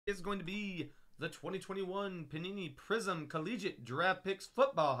is going to be the 2021 Panini Prizm Collegiate Draft Picks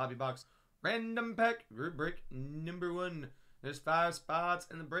Football Hobby Box Random Pack Group Break number 1. There's 5 spots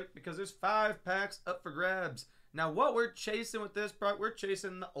in the break because there's 5 packs up for grabs. Now, what we're chasing with this product, we're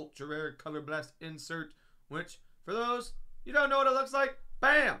chasing the Ultra Rare Color Blast insert, which, for those you don't know what it looks like,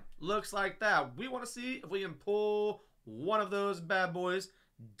 bam, looks like that. We want to see if we can pull one of those bad boys.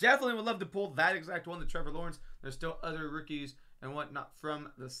 Definitely would love to pull that exact one, the Trevor Lawrence. There's still other rookies and whatnot from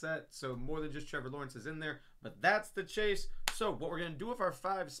the set, so more than just Trevor Lawrence is in there, but that's the chase. So what we're going to do with our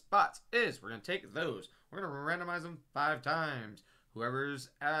 5 spots is we're going to take those. We're going to randomize them 5 times. Whoever's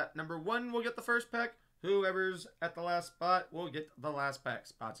at number 1 will get the first pack. Whoever's at the last spot will get the last pack.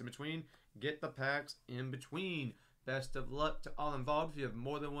 Spots in between, get the packs in between. Best of luck to all involved. If you have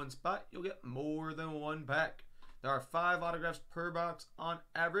more than 1 spot, you'll get more than 1 pack. There are 5 autographs per box on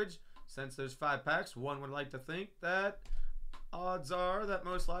average. Since there's 5 packs, one would like to think that odds are that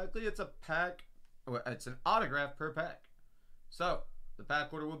most likely it's a pack, or it's an autograph per pack. So the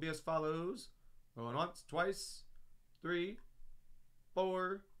pack order will be as follows: going once, twice, 3,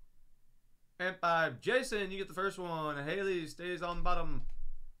 4, and 5. Jason, you get the first one. Haley stays on bottom.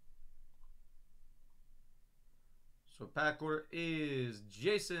 So pack order is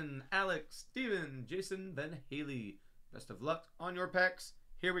Jason, Alex, Steven, Jason, then Haley. Best of luck on your packs.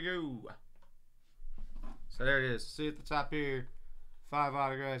 Here we go. So there it is. See at the top here, 5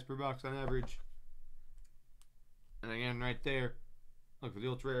 autographs per box on average. And again, right there, look for the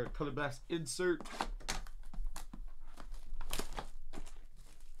Ultra Rare Color Blast insert.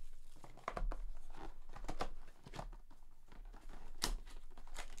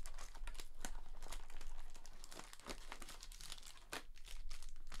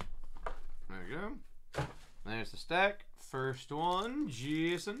 There we go. There's the stack. First one,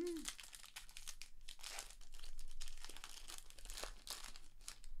 Jason.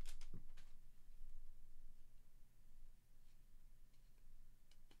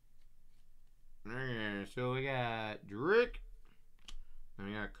 Okay, so we got Drake. And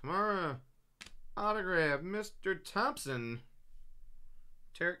we got Kamara. Autograph, Mr. Thompson.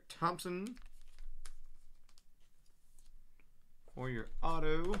 Tarek Thompson. For your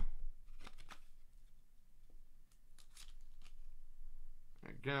auto.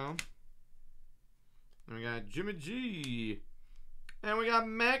 There we go. And we got Jimmy G. And we got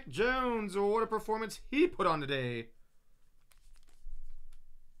Mac Jones. Oh, what a performance he put on today.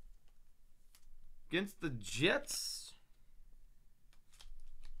 Against the Jets.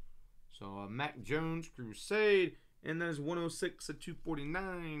 So Mac Jones, Crusade. And there's 106 at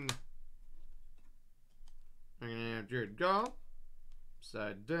 249. We're going to have Jared Goff.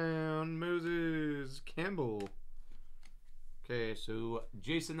 Upside down, Moses Campbell. Okay, so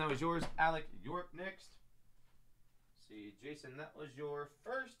Jason, that was yours. Alec, you're up next. See, Jason, that was your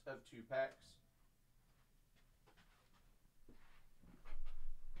first of 2 packs.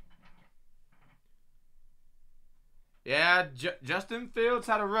 Yeah, Justin Fields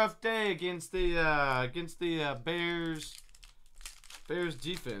had a rough day against the Bears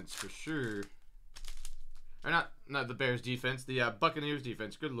defense for sure. Or not the Bears defense, the Buccaneers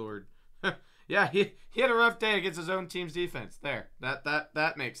defense. Good Lord. Yeah, he had a rough day against his own team's defense. There,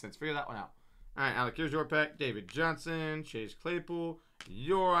 that makes sense. Figure that one out. All right, Alec, here's your pack. David Johnson, Chase Claypool,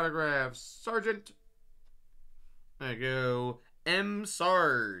 your autograph, Sargent. There you go, M.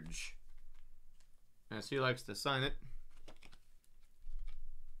 Sarge. As he likes to sign it.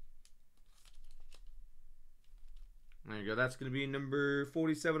 There you go. That's going to be number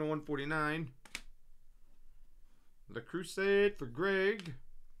 47 to 149. The Crusade for Greg.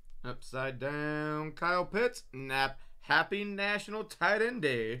 Upside down, Kyle Pitts. Nap. Happy National Tight End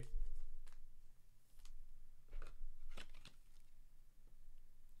Day.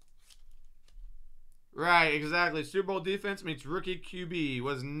 Right, exactly. Super Bowl defense meets rookie QB.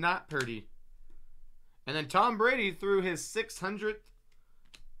 Was not Purdy. And then Tom Brady threw his 600th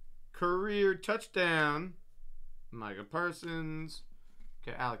career touchdown. Micah Parsons.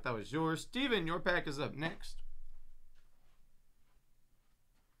 Okay, Alec, that was yours. Steven, your pack is up next.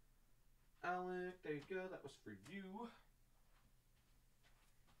 Alec, there you go. That was for you.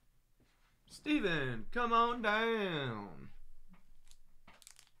 Steven, come on down.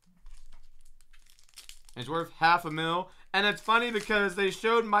 It's worth $500,000. And it's funny because they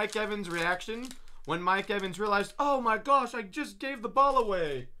showed Mike Evans' reaction when Mike Evans realized, oh my gosh, I just gave the ball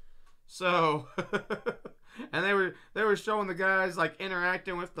away. So, and they were showing the guys like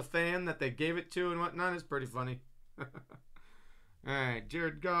interacting with the fan that they gave it to and whatnot. It's pretty funny. All right,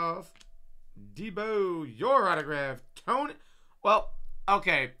 Jared Goff. Debo, your autograph. Tony. Well,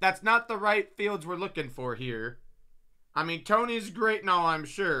 okay, that's not the right Fields we're looking for here. I mean, Tony's great now, I'm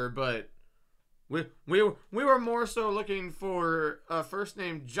sure, but we were more so looking for first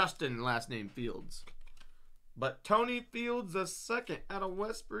name Justin, last name Fields. But Tony Fields the second out of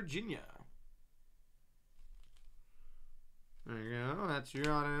West Virginia. There you go. That's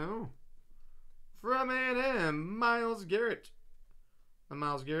your auto. From A&M, Myles Garrett. The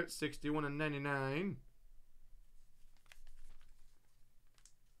Myles Garrett, 61/99.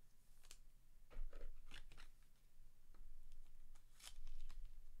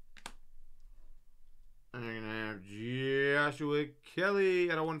 And you're going to have Joshua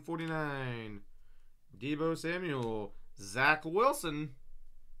Kelly out of 149. Deebo Samuel. Zach Wilson.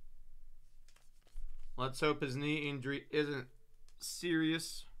 Let's hope his knee injury isn't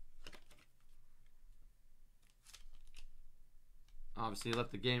serious. Obviously, he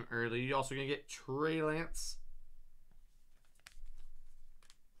left the game early. You're also going to get Trey Lance.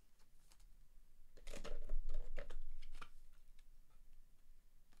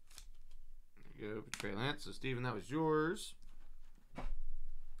 There you go for Trey Lance. So, Steven, that was yours.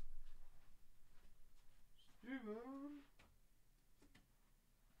 Steven.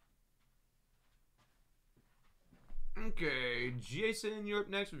 Okay, Jason, you're up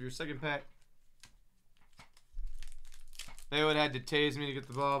next with your second pack. They would have had to tase me to get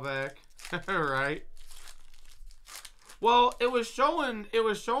the ball back. Right. Well, it was showing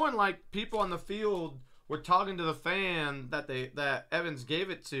like people on the field were talking to the fan that Evans gave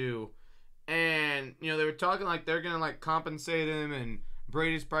it to, and you know, they were talking like they're gonna like compensate him, and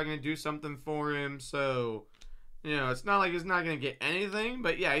Brady's probably gonna do something for him. So, you know, it's not like he's not gonna get anything,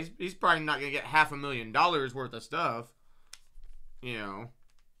 but yeah, he's probably not gonna get $500,000 worth of stuff. You know.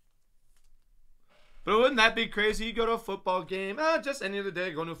 But wouldn't that be crazy? You go to a football game, just any other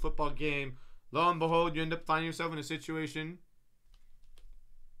day, going to a football game. Lo and behold, you end up finding yourself in a situation.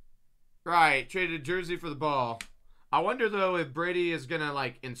 Right, traded a jersey for the ball. I wonder, though, if Brady is going to,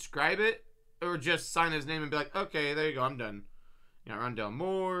 like, inscribe it or just sign his name and be like, okay, there you go, I'm done. You got Rondell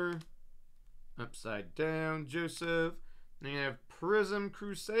Moore, upside down, Joseph. And you have Prizm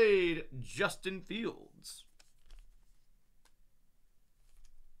Crusade, Justin Fields.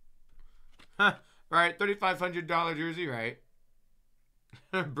 Huh. Right, $3,500 jersey, right?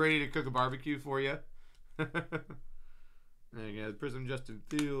 Brady to cook a barbecue for you. There you go, Prizm Justin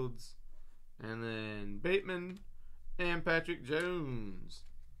Fields. And then Bateman and Patrick Jones.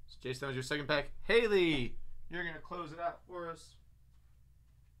 So Jason, that was your second pack. Haley, you're going to close it out for us.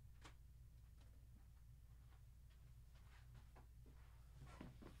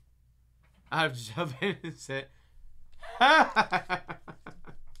 I've jumped in and said...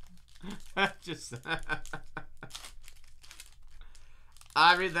 Just,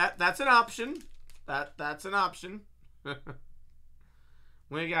 I mean that's an option. That's an option.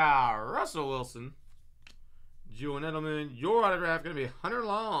 We got Russell Wilson, Julian Edelman. Your autograph gonna be Hunter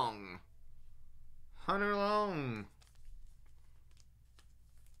Long. Hunter Long.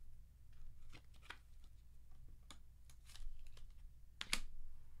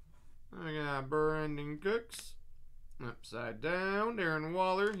 I got Brandon Cooks. Upside down, Darren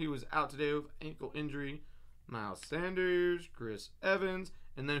Waller. He was out today with ankle injury. Miles Sanders, Chris Evans,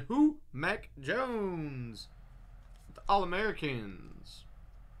 and then who? Mac Jones. The All-Americans.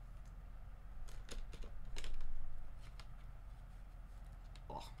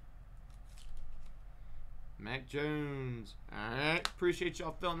 Oh. Mac Jones. Alright, appreciate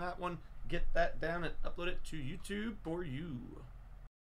y'all filling that one. Get that down and upload it to YouTube for you.